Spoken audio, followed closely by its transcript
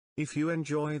If you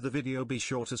enjoy the video, be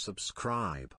sure to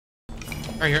subscribe.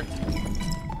 Right here.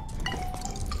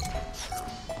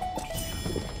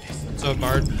 So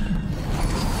Bard.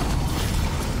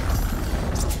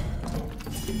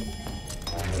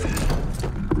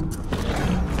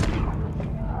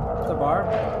 The bar.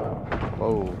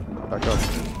 Whoa, back up.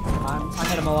 I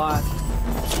hit him a lot.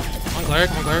 One cleric,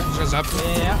 just gonna zap him.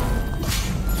 Yeah.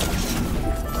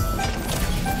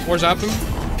 Or zap him.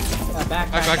 Back.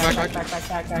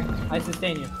 I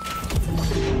sustain you.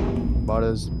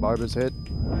 Barba's hit.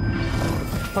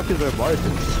 Fuck is their Barb?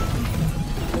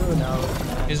 Who knows?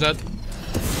 He's dead.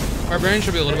 Barbarian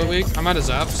should be a little bit weak. I'm out of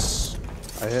zaps.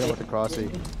 I hit him with the crossy.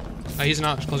 He's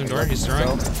not closing door, he's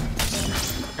throwing.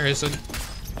 Here he is. You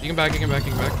can back.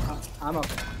 I'm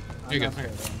okay. You're good. Okay.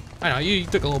 I know, you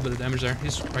took a little bit of damage there.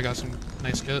 He's probably got some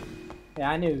nice kit. Yeah,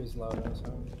 I knew he was low though,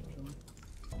 so.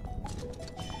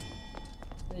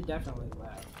 They definitely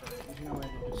left, but there's no way to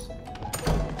just send it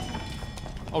back.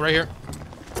 Oh, right here.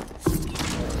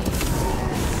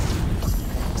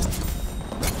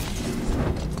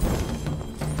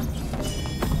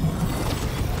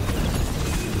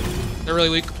 They're really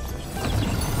weak.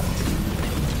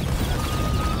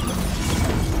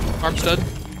 Barb's dead.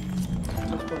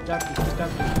 Let's go ducky.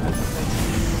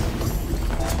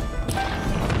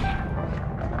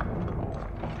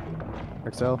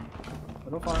 XL.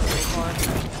 Little far.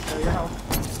 There you go.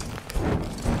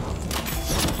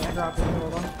 Can't drop it,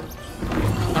 hold on. I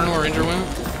don't know where Ranger went.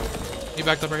 He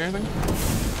backed up right here, I think.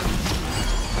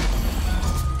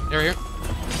 There, here.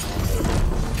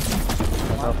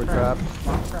 Upper trap.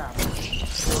 Long trap. The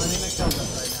only thing that kills us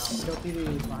right now. Kill TV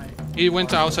is behind. He went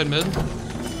to outside mid.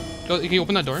 Go, can you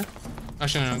open that door?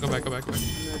 Actually, no, go back. I'm gonna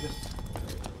just...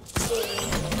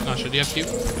 Oh shit, do you have Q?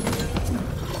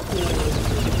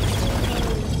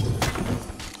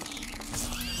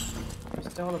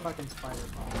 Still the fucking spider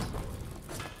boss.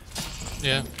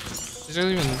 Yeah. He's not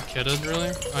even kitted,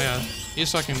 really? Oh yeah,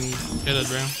 he's fucking kitted,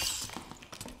 bro.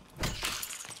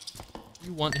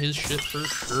 You want his shit for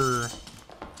sure.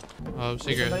 Oh,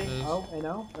 secret is... Oh, I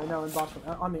know, in box.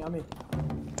 On me.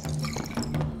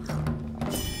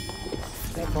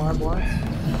 Okay, Barb once.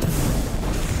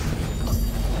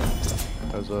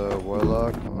 There's a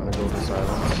warlock. I'm gonna go with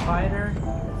silence. Spider.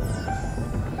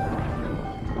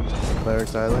 Cleric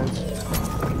silence.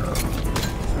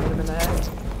 Hit him in the head.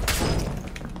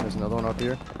 There's another one up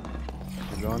here.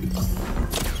 Keep going.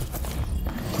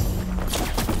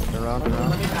 Turn around.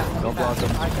 Don't block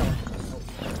him. I kill him.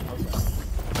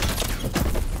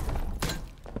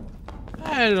 I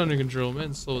had it under control,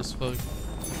 man. Slow as fuck.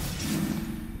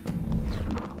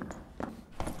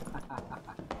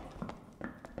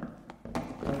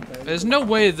 Okay. There's no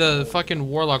way the fucking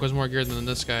warlock was more geared than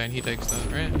this guy, and he takes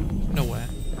that, right? No way.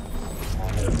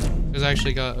 He's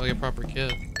actually got like a proper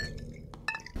kit.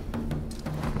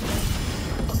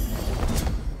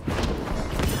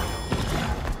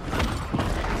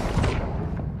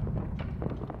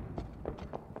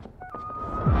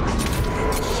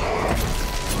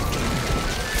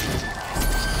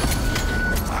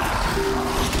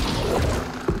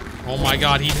 Oh my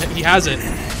god, he has it.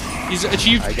 He's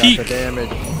achieved peak. I got the damage.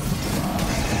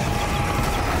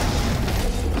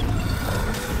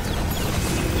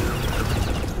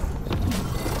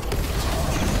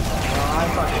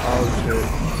 Oh shit.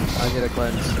 I need a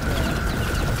cleanse.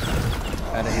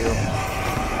 And a heal.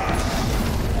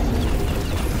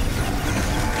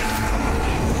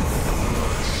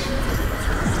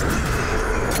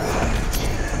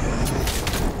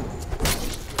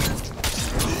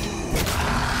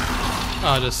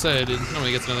 Oh, just say, dude.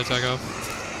 Nobody gets another attack off.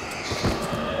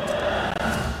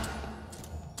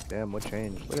 Damn, what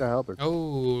changed? Look at that halberd.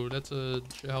 Oh, that's a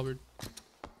shit halberd.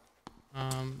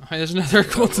 There's another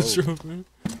cultist room, man.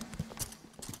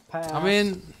 Pass. I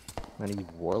mean, Any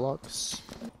warlocks?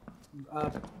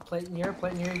 Plate in here,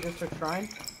 you just took shrine.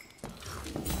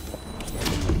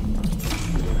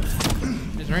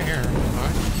 he's right here.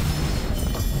 Alright.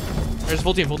 There's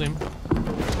full team.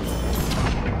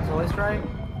 Soul strike.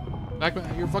 Back,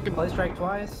 you're fucking. Play strike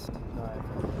twice.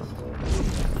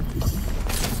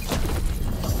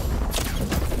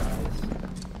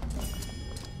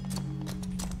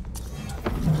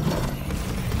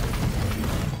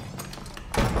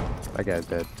 That guy's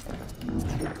dead.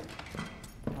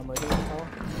 I'm waiting for Paul.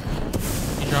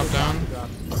 He dropped down.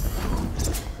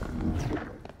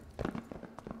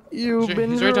 You've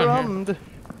been he's right down rummed. And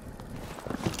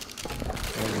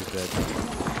he's dead.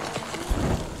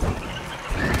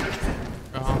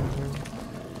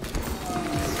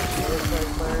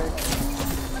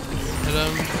 Hit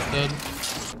him. Dead.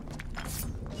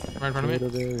 Right in front of me.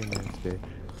 Very nice day.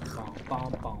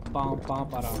 bum, bum, bum, bum,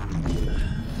 ba-dum.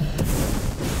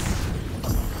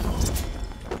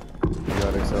 You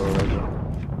got acceleration.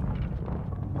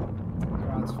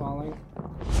 Rod's falling.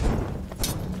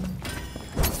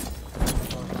 Oh,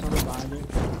 someone behind you.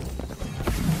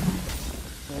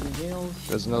 Holding heals.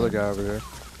 There's another guy over here. I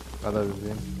thought it was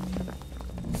me.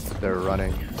 They're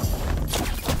running.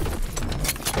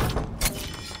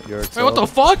 You're Wait, what the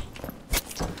fuck?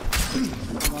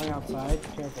 Going outside.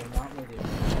 Careful, not with you.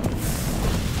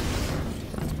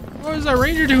 What was that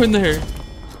ranger doing there?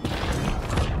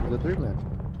 The 3-man.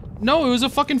 No, it was a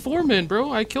fucking 4-man,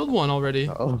 bro. I killed one already.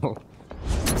 Oh.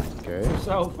 Okay. You're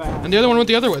so fast. And the other one went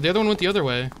the other way. The other one went the other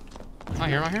way. Not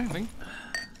here, I think.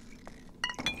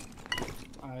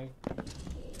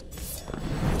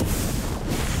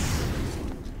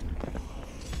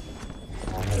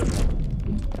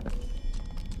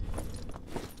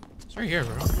 It's right here,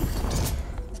 bro.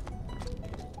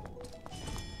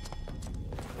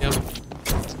 Yep.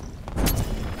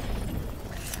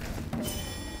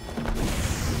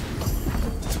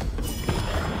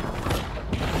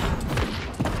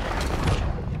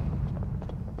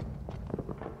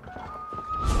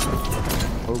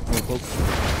 Poke, poke, poke.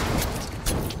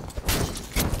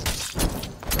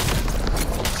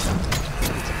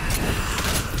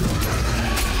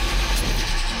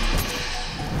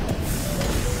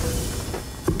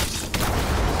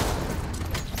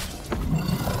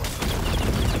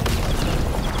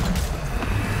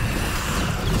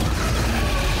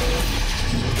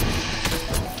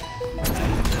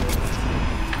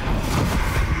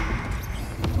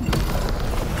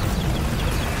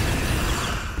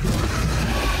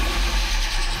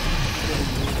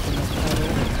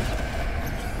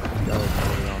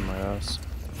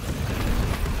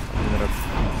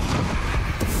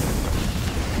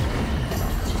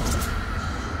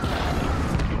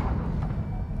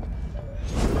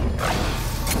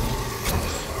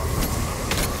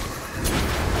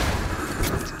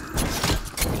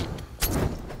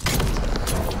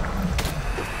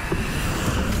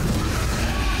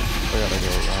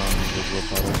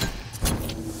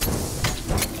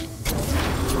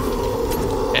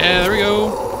 Yeah, there we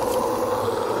go.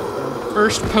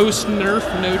 First post nerf,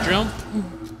 no jump.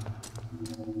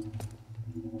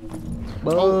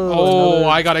 Oh,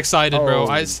 I got excited, bro.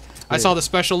 I saw the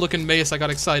special looking mace. I got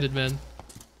excited, man.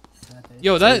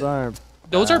 Yo,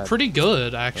 those are pretty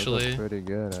good, actually. Pretty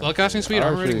good. Spellcasting speed,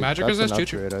 armor rating, magic resist, I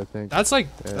think. That's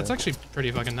like, that's actually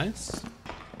pretty fucking nice.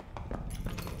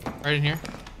 Right in here.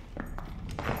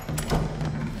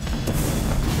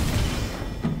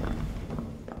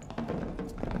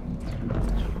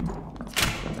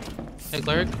 Hey,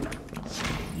 cleric.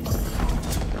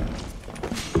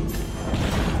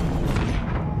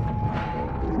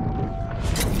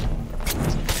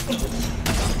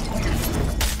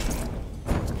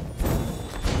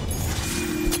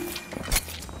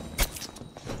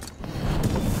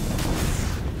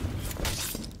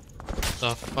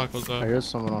 The fuck was I that? hear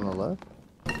someone on the left.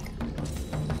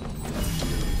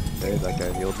 There, that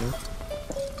guy healed me.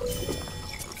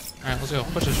 Alright, let's go.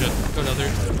 Push this shit. Go to other.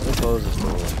 Let's close this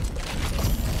door.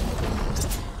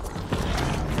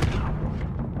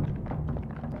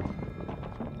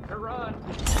 Run!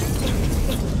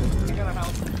 You gotta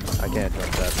help. I can't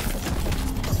jump that.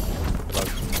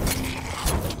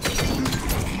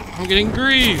 I'm getting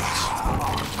griefed!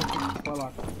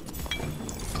 Warlock.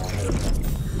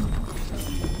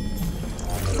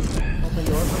 Open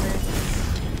door for me.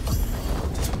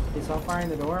 He's all firing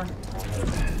the door.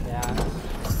 Yeah.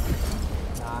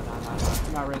 Nah.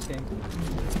 I'm not risking.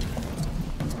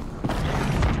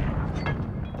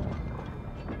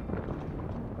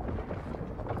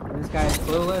 This guy is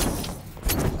clueless.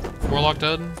 Warlock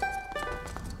dead.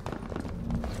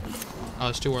 Oh,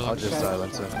 there's two I'll warlocks. just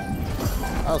silence him.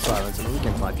 I'll silence him. We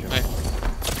can punch him. Hey.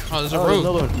 Oh, there's a Oh, rogue.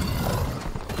 another one.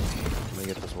 Let me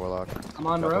get this warlock. I'm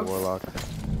on Got the rogue. warlock.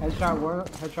 Headshot rogue.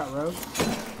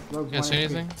 Rogue's Can't see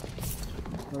anything.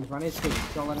 Rogue's running. Escape.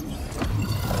 Don't let him.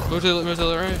 Move to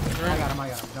the right. I got him.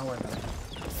 Don't worry about it.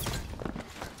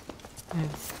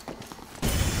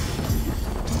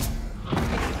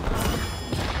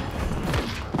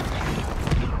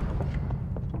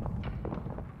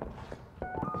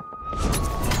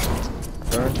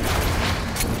 Turn.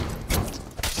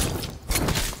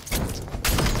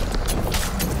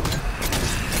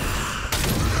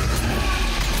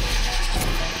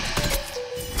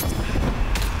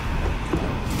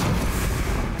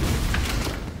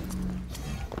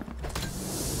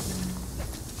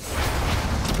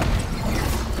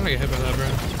 I'm gonna get hit by that, bro.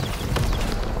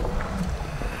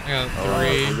 I got Oh,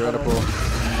 3. regrettable.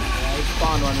 Yeah, he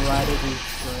spawned one right as he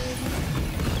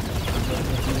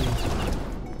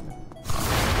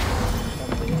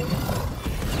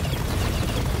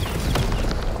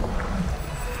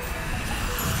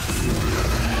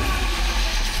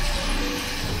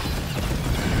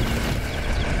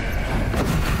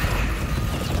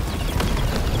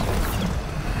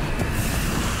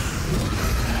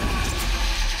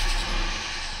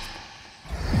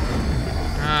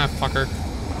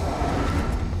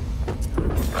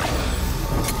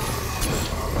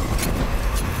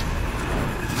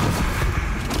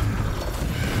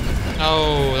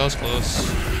Oh, that was close.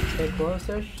 Stay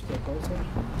close-ish. Stay close-ish.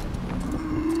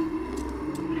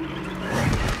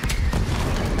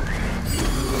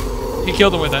 He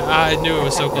killed him with it. I knew it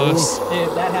was so close.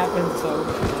 Dude, that happened so.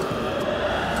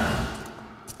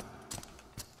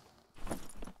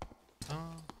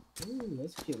 Ooh,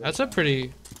 that's cute. That's a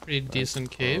pretty decent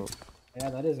cape. Yeah,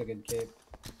 that is a good cape.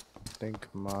 I think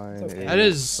mine Okay. That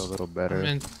is a little better. I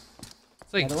mean,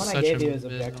 it's like Yeah, the one I such gave a you is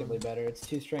mid- objectively better. It's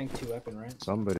 2 strength, 2 weapon, right? Somebody